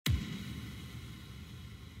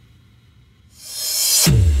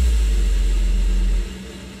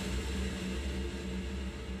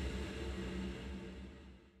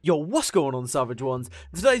Yo, what's going on, Savage Ones?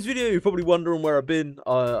 In today's video, you're probably wondering where I've been.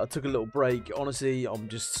 I took a little break. Honestly, I'm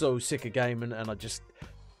just so sick of gaming, and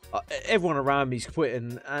everyone around me's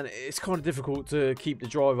quitting, and it's kind of difficult to keep the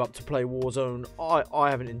drive up to play Warzone. I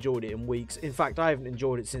haven't enjoyed it in weeks. In fact, I haven't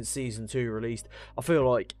enjoyed it since Season 2 released. I feel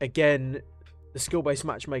like, again, the skill-based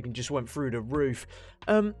matchmaking just went through the roof.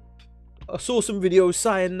 I saw some videos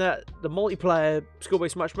saying that the multiplayer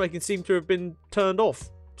skill-based matchmaking seemed to have been turned off,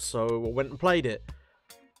 so I went and played it.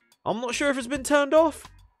 I'm not sure if it's been turned off,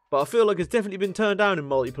 but I feel like it's definitely been turned down in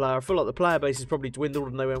multiplayer. I feel like the player base has probably dwindled,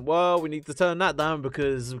 and they went, well, we need to turn that down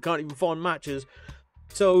because we can't even find matches.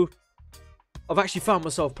 So I've actually found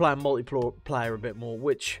myself playing multiplayer a bit more,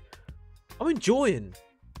 which I'm enjoying.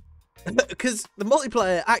 Because the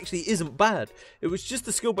multiplayer actually isn't bad. It was just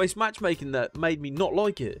the skill-based matchmaking that made me not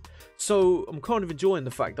like it. So I'm kind of enjoying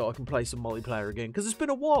the fact that I can play some multiplayer again, because it's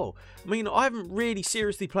been a while. I mean, I haven't really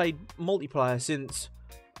seriously played multiplayer since,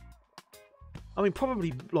 I mean,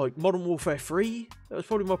 probably like Modern Warfare 3. That was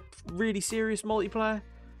probably my really serious multiplayer.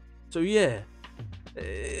 So yeah,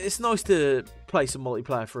 it's nice to play some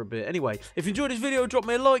multiplayer for a bit. Anyway, if you enjoyed this video, drop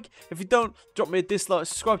me a like. If you don't, drop me a dislike.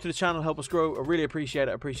 Subscribe to the channel, help us grow. I really appreciate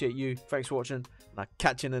it. I appreciate you. Thanks for watching, and I'll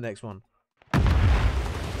catch you in the next one.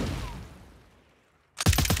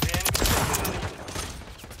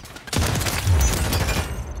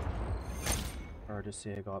 I just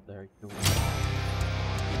see a guy up there.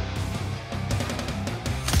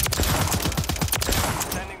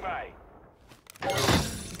 Standing by.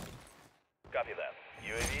 Copy that.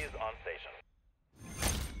 UAV is on station.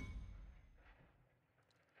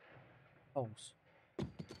 Pulse.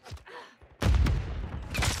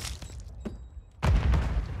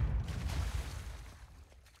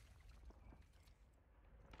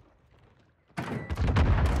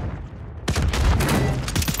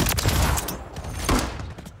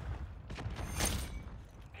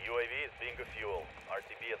 UAV is being refueled.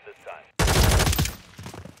 RTB at this time.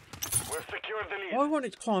 We've secured the lead. Why won't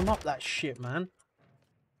it climb up that shit, man?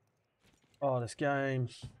 Oh, this game.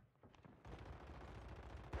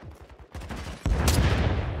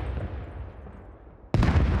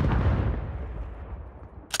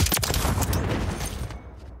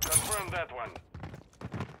 Confirm that one.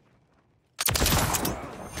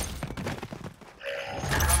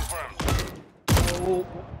 Confirmed. Oh,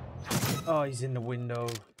 oh, he's in the window.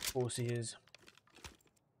 Of course he is.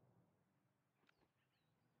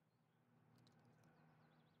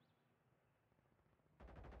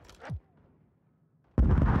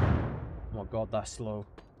 Oh my god, that's slow.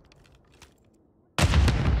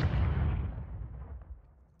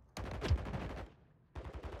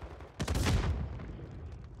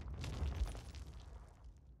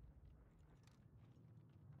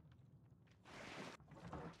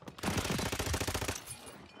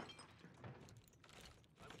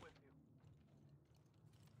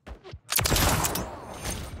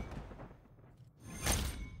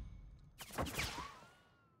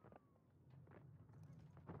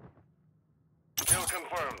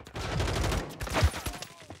 Confirmed.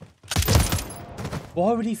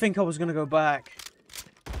 Why would he think I was gonna go back?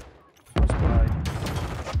 That's right.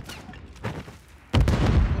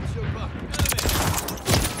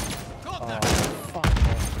 Oh, fuck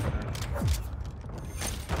off, man.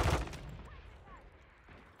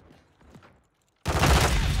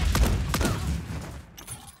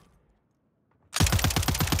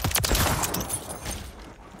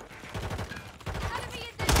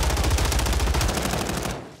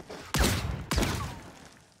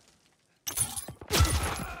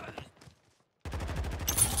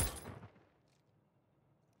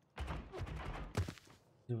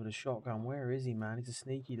 With a shotgun, where is he, man? He's a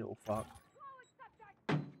sneaky little fuck.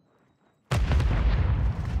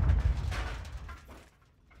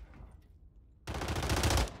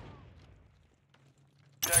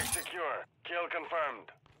 Tag secure. Kill confirmed.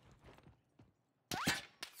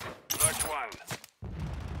 Knocked one.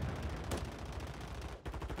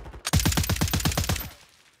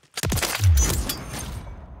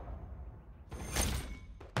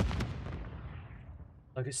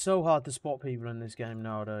 Like, it's so hard to spot people in this game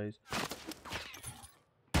nowadays.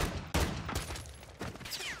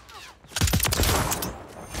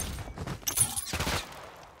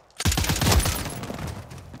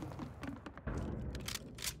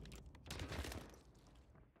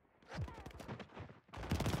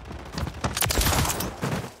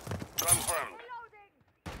 Confirmed.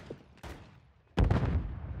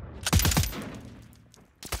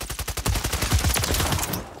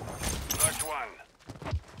 Knocked one.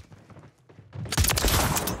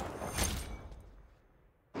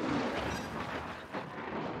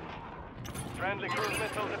 Friendly cruise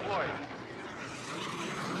missile deployed.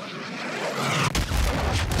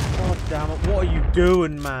 What are you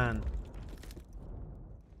doing, man?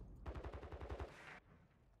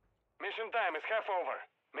 Mission time is half over.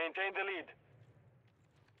 Maintain the lead.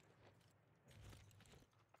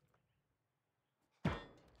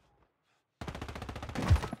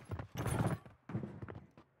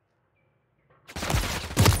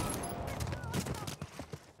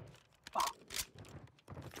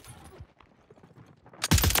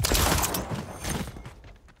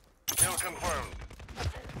 Kill confirmed.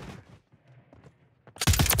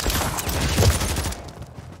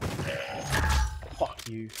 Fuck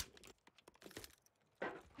you.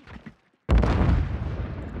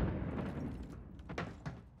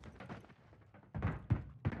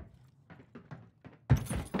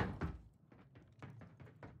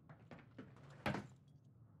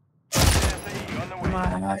 SAE on the way.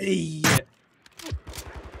 Mate.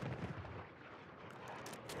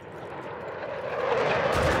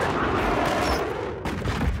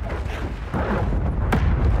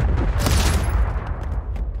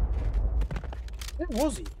 Where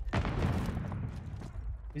was he?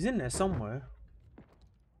 He's in there somewhere.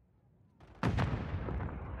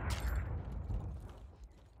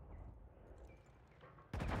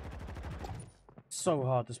 It's so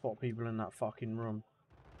hard to spot people in that fucking room.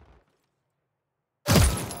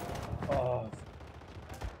 Oh.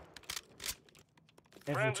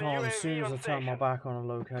 Every time, as soon as I turn my back on a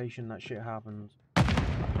location, that shit happens.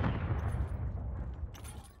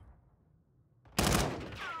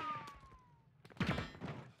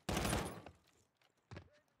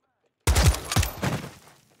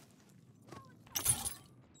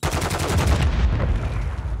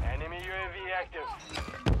 Enemy UAV active.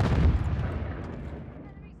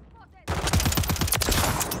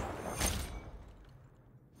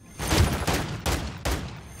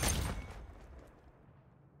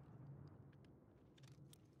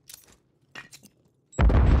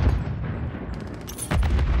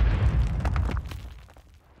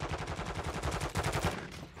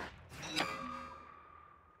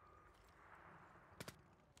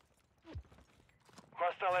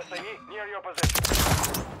 Hostile SAE near your position.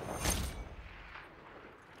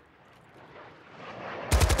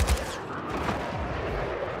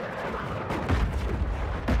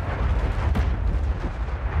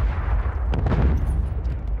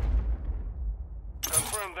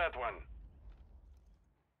 Confirm that one.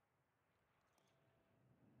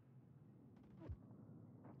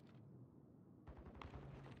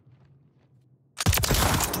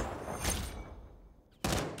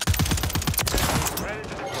 Ready to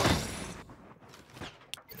deploy.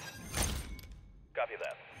 Copy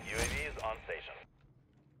that. UAV is on station.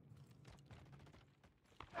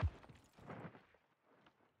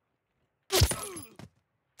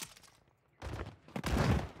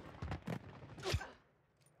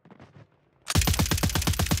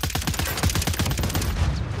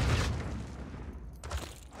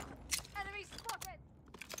 Enemy spotted!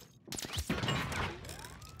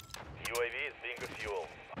 UAV is being fuel.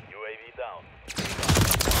 UAV down.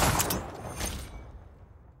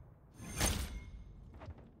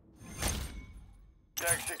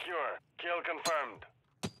 Tag secure. Kill confirmed.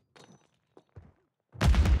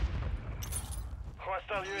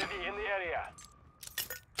 Hostile UAV in the area.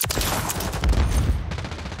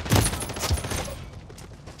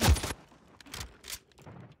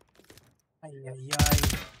 Ay, ay, ay.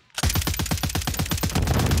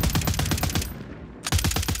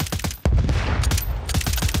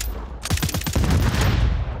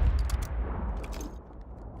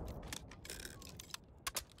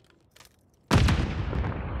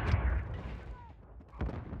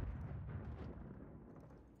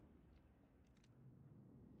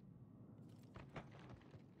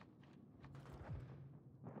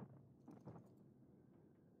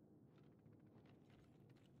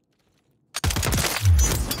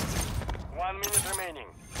 One minute remaining.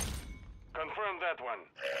 Confirm that one.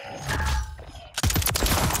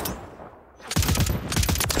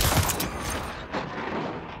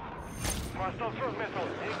 Hostile cruise missile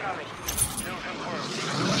incoming. Kill confirmed.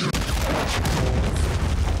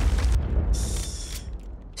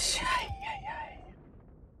 Ay, ay, ay.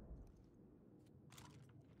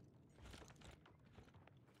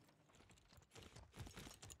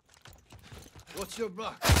 What's your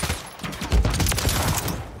back?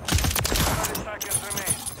 30 seconds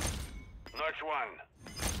remain. Notch one.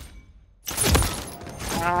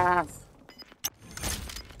 Ah.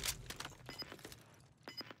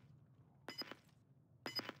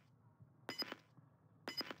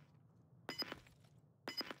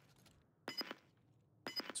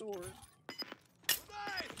 Sword. 10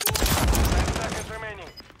 seconds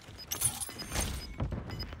remaining.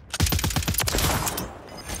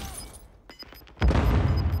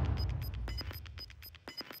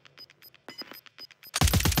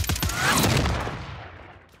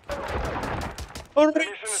 All The right.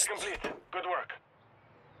 mission is complete. Good work.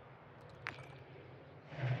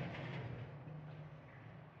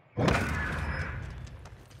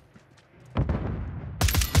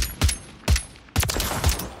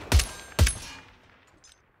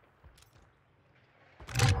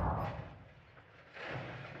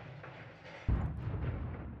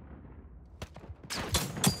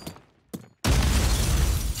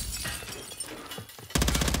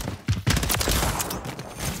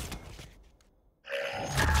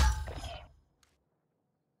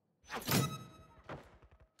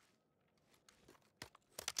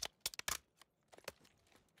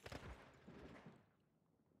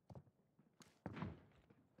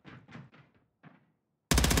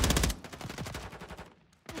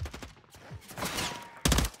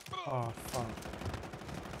 Oh fuck.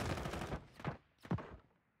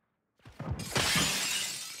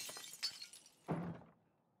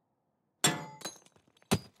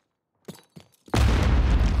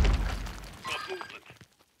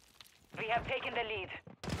 We have taken the lead.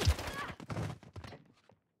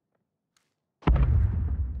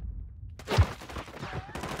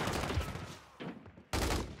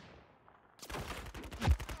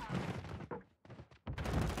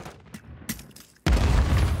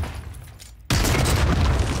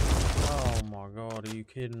 Oh my god, are you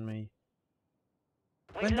kidding me?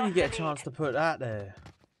 We When did he lost get a the chance lead. to put that there?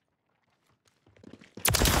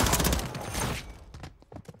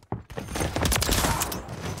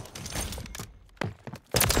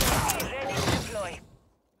 Ready to deploy.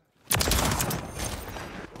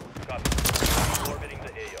 Copy. Orbiting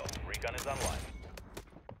the AO. Recon is online.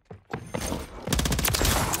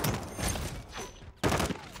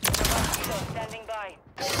 Kilo standing by.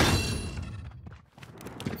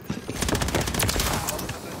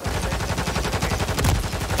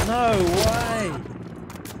 No way!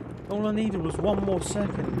 All I needed was one more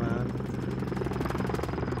second, man.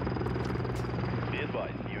 Be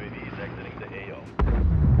advised, UAV is exiting the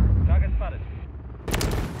AO. Target spotted.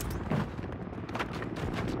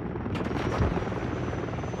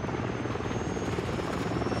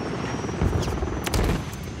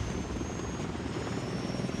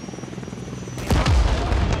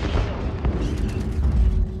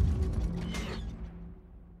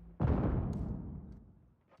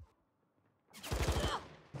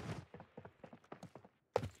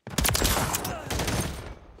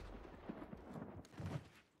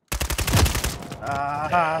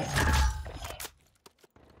 Ah!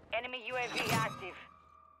 Enemy UAV active.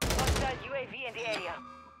 Hostile UAV in the area.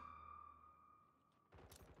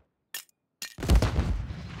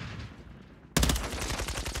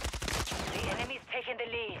 The enemy's taken the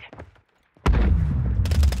lead.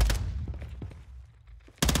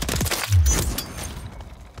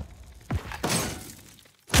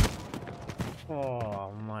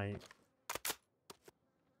 Oh, mate.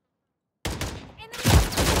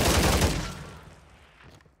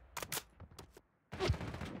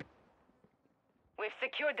 We've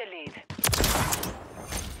secured the lead.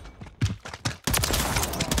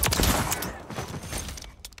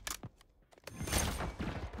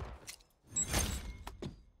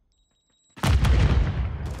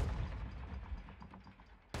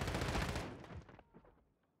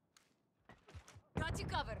 Got you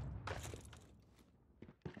covered.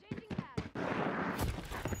 Changing back.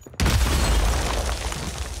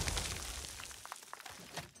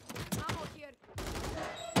 Ammo here.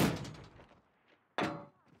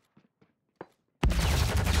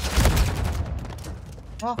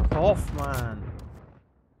 Fuck off, man.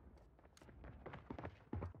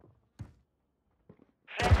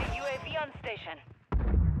 Friendly UAV on station.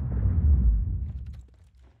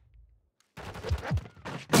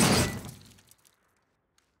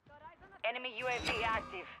 Got eyes on Enemy UAV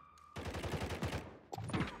active.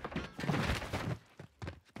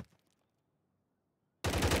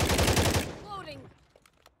 a loading.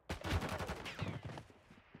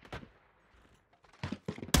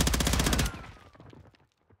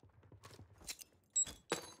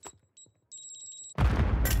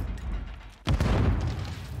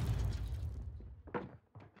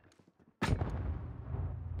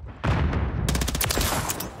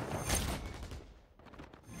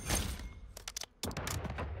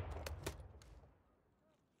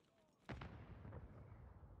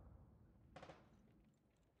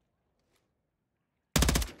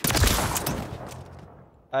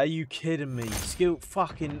 Are you kidding me? Skill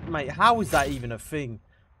fucking mate, how is that even a thing?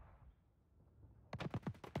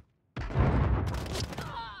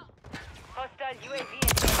 Hostile UAV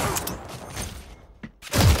in the area.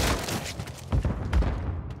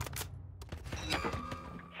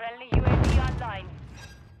 Friendly UAV online.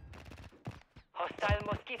 Hostile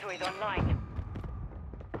mosquito is online.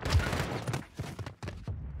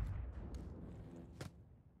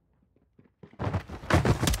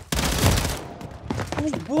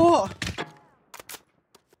 What?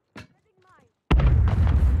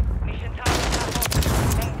 Mission target level.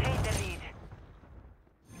 Maintain the lead.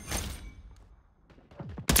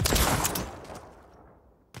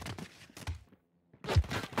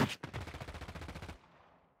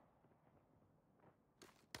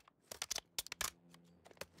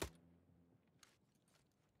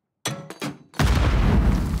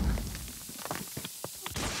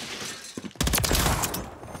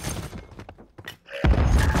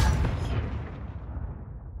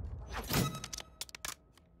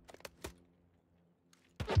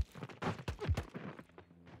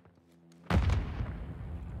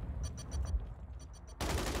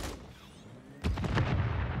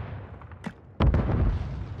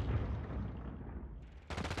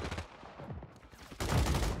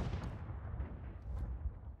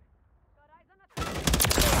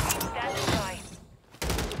 Standing by.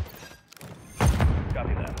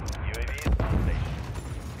 Copy that. UAV is on station.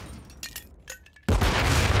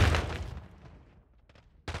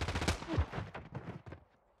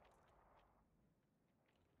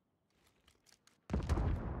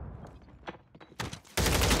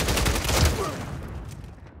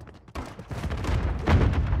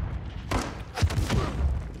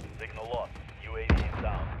 Signal lost. UAV is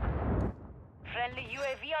down. Friendly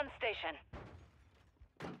UAV on station.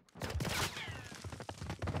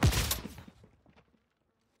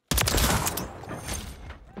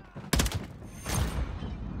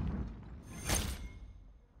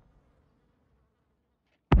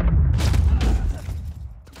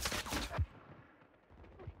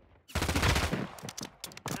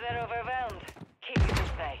 They're overwhelmed. Keep it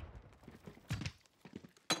this way.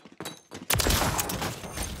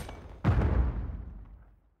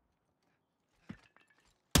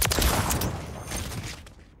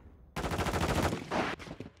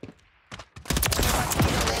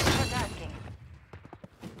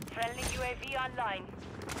 Friendly UAV online.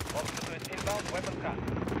 Officer is inbound. Weapon cut.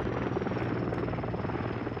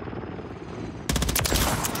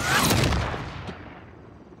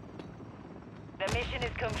 The mission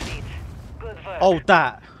is complete. Good work. Oh,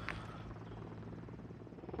 that.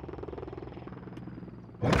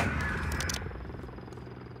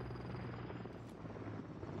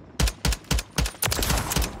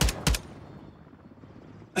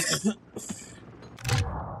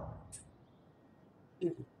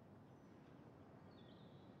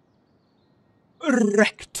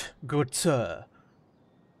 Wrecked, good sir.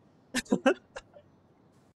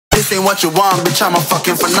 This ain't what you want, bitch, I'm a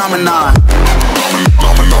fucking phenomenon.